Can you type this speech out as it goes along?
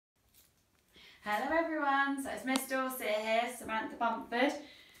Hello everyone, so it's Miss Dorset here, Samantha Bumford.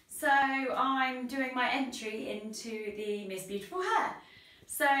 So I'm doing my entry into the Miss Beautiful Hair.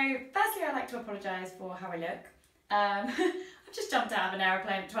 So firstly I'd like to apologise for how I look. I've just jumped out of an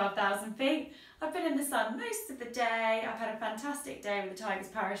aeroplane at 12,000 feet. I've been in the sun most of the day. I've had a fantastic day with the Tigers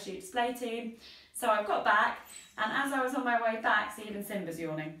Parachute display team. So I've got back, and as I was on my way back, see, even Simba's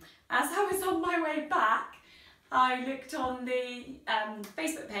yawning. As I was on my way back, I looked on the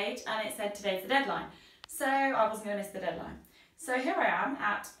Facebook page and it said today's the deadline. So I wasn't going to miss the deadline. So here I am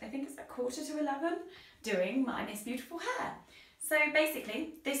at, I think it's 11:15, doing my Miss Beautiful Hair. So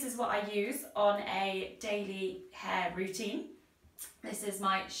basically, this is what I use on a daily hair routine. This is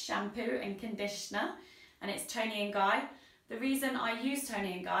my shampoo and conditioner, and it's Toni & Guy. The reason I use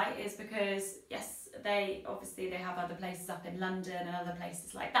Toni & Guy is because, yes, they have other places up in London and other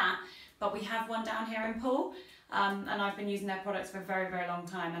places like that, but we have one down here in Poole. And I've been using their products for a very, very long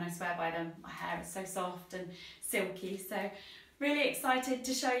time, and I swear by them. My hair is so soft and silky, so really excited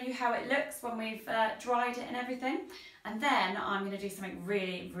to show you how it looks when we've dried it and everything. And then I'm going to do something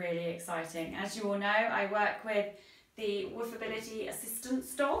really, really exciting. As you all know, I work with the Woofability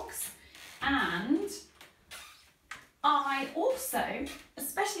Assistance dogs, and I also,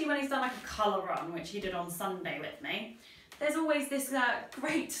 especially when he's done like a colour run, which he did on Sunday with me, there's always this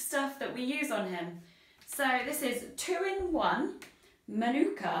great stuff that we use on him. So this is 2-in-1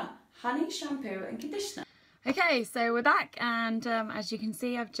 Manuka Honey Shampoo and Conditioner. Okay, so we're back, and as you can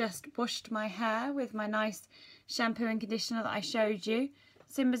see, I've just washed my hair with my nice shampoo and conditioner that I showed you.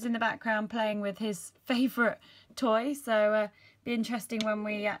 Simba's in the background playing with his favourite toy, so it'll be interesting when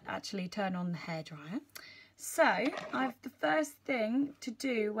we actually turn on the hairdryer. So the first thing to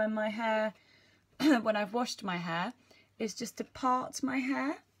do when my hair, when I've washed my hair, is just to part my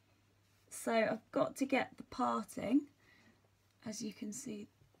hair. So I've got to get the parting, as you can see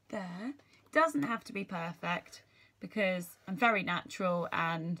there. It doesn't have to be perfect because I'm very natural,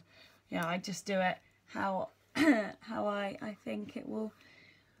 and I just do it how I think it will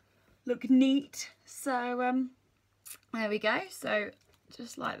look neat. So there we go. So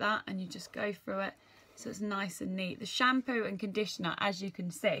just like that, and you just go through it so it's nice and neat. The shampoo and conditioner, as you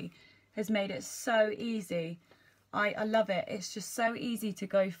can see, has made it so easy. I love it. It's just so easy to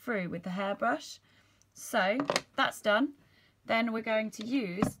go through with the hairbrush. So that's done. Then we're going to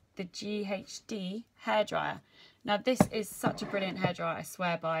use the GHD hairdryer. Now this is such a brilliant hairdryer, I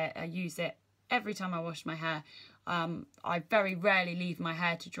swear by it. I use it every time I wash my hair. I very rarely leave my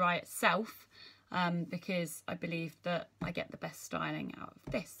hair to dry itself because I believe that I get the best styling out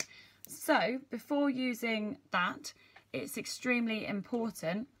of this. So before using that, it's extremely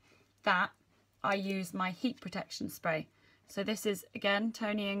important that I use my heat protection spray. So this is, again,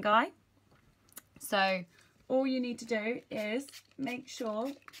 Toni & Guy. So all you need to do is make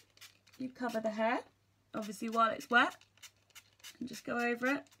sure you cover the hair, obviously while it's wet, and just go over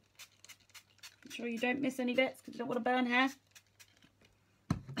it. Make sure you don't miss any bits because you don't want to burn hair.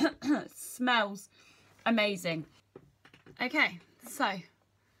 It smells amazing. Okay, so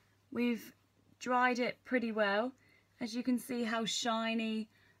we've dried it pretty well. As you can see how shiny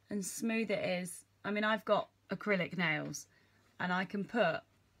and smooth it is. I mean, I've got acrylic nails and I can put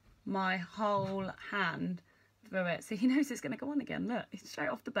my whole hand through it. So he knows it's going to go on again. Look, it's straight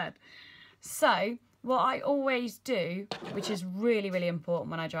off the bed. So what I always do, which is really, really important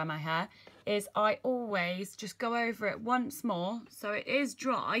when I dry my hair, is I always just go over it once more. So it is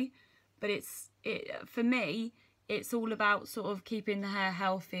dry, but for me, it's all about sort of keeping the hair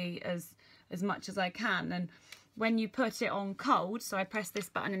healthy as much as I can. And when you put it on cold, so I press this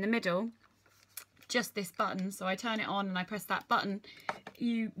button in the middle, just this button, so I turn it on and I press that button,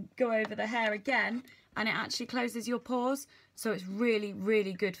 you go over the hair again and it actually closes your pores, so it's really,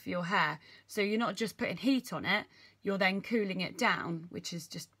 really good for your hair. So you're not just putting heat on it, you're then cooling it down, which is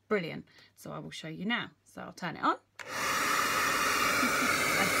just brilliant. So I will show you now. So I'll turn it on.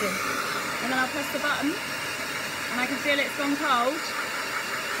 That's it. And then I'll press the button and I can feel it's gone cold.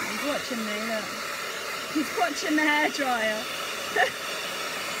 He's watching me, look. He's watching the hairdryer.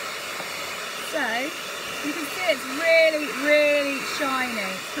 So you can see it's really, really shiny.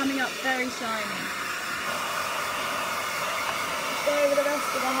 It's coming up very shiny. Let's go over the rest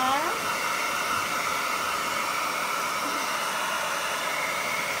of the hair.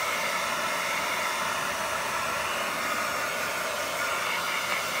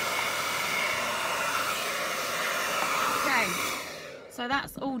 Okay, so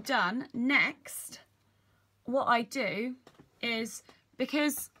that's all done. Next, what I do is,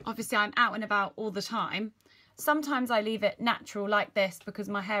 because obviously I'm out and about all the time, sometimes I leave it natural like this because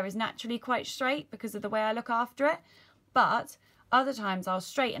my hair is naturally quite straight because of the way I look after it, but other times I'll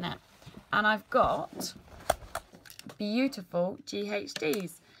straighten it. and I've got beautiful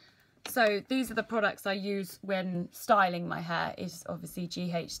GHDs. So these are the products I use when styling my hair, is obviously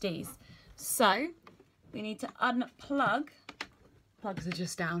GHDs. So we need to unplug, plugs are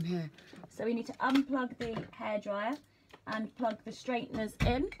just down here. So we need to unplug the hairdryer and plug the straighteners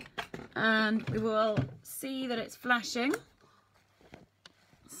in, and we will see that it's flashing.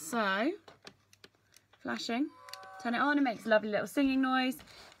 So, flashing, turn it on, it makes a lovely little singing noise.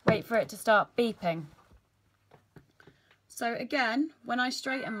 Wait for it to start beeping. So again, when I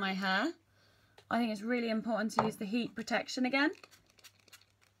straighten my hair, I think it's really important to use the heat protection again.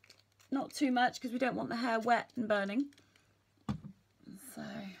 Not too much because we don't want the hair wet and burning. So,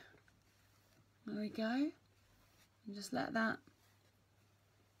 there we go. And just let that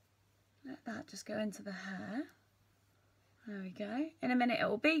just go into the hair. There we go. In a minute it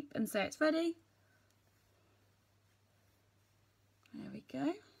will beep and say it's ready. There we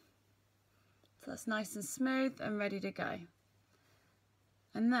go. So that's nice and smooth and ready to go.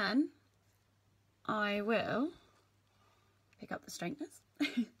 And then I will pick up the straighteners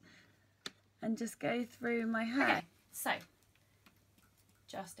and just go through my hair. Okay, so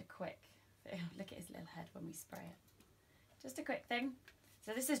just a quick, look at his little head when we spray it. Just a quick thing.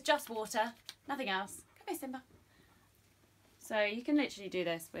 So this is just water, nothing else. Come here, Simba. So you can literally do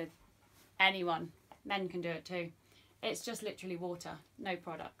this with anyone. Men can do it too. It's just literally water, no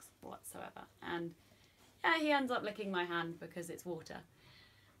products whatsoever. And yeah, he ends up licking my hand because it's water.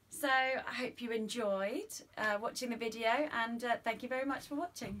 So I hope you enjoyed watching the video, and thank you very much for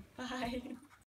watching. Bye.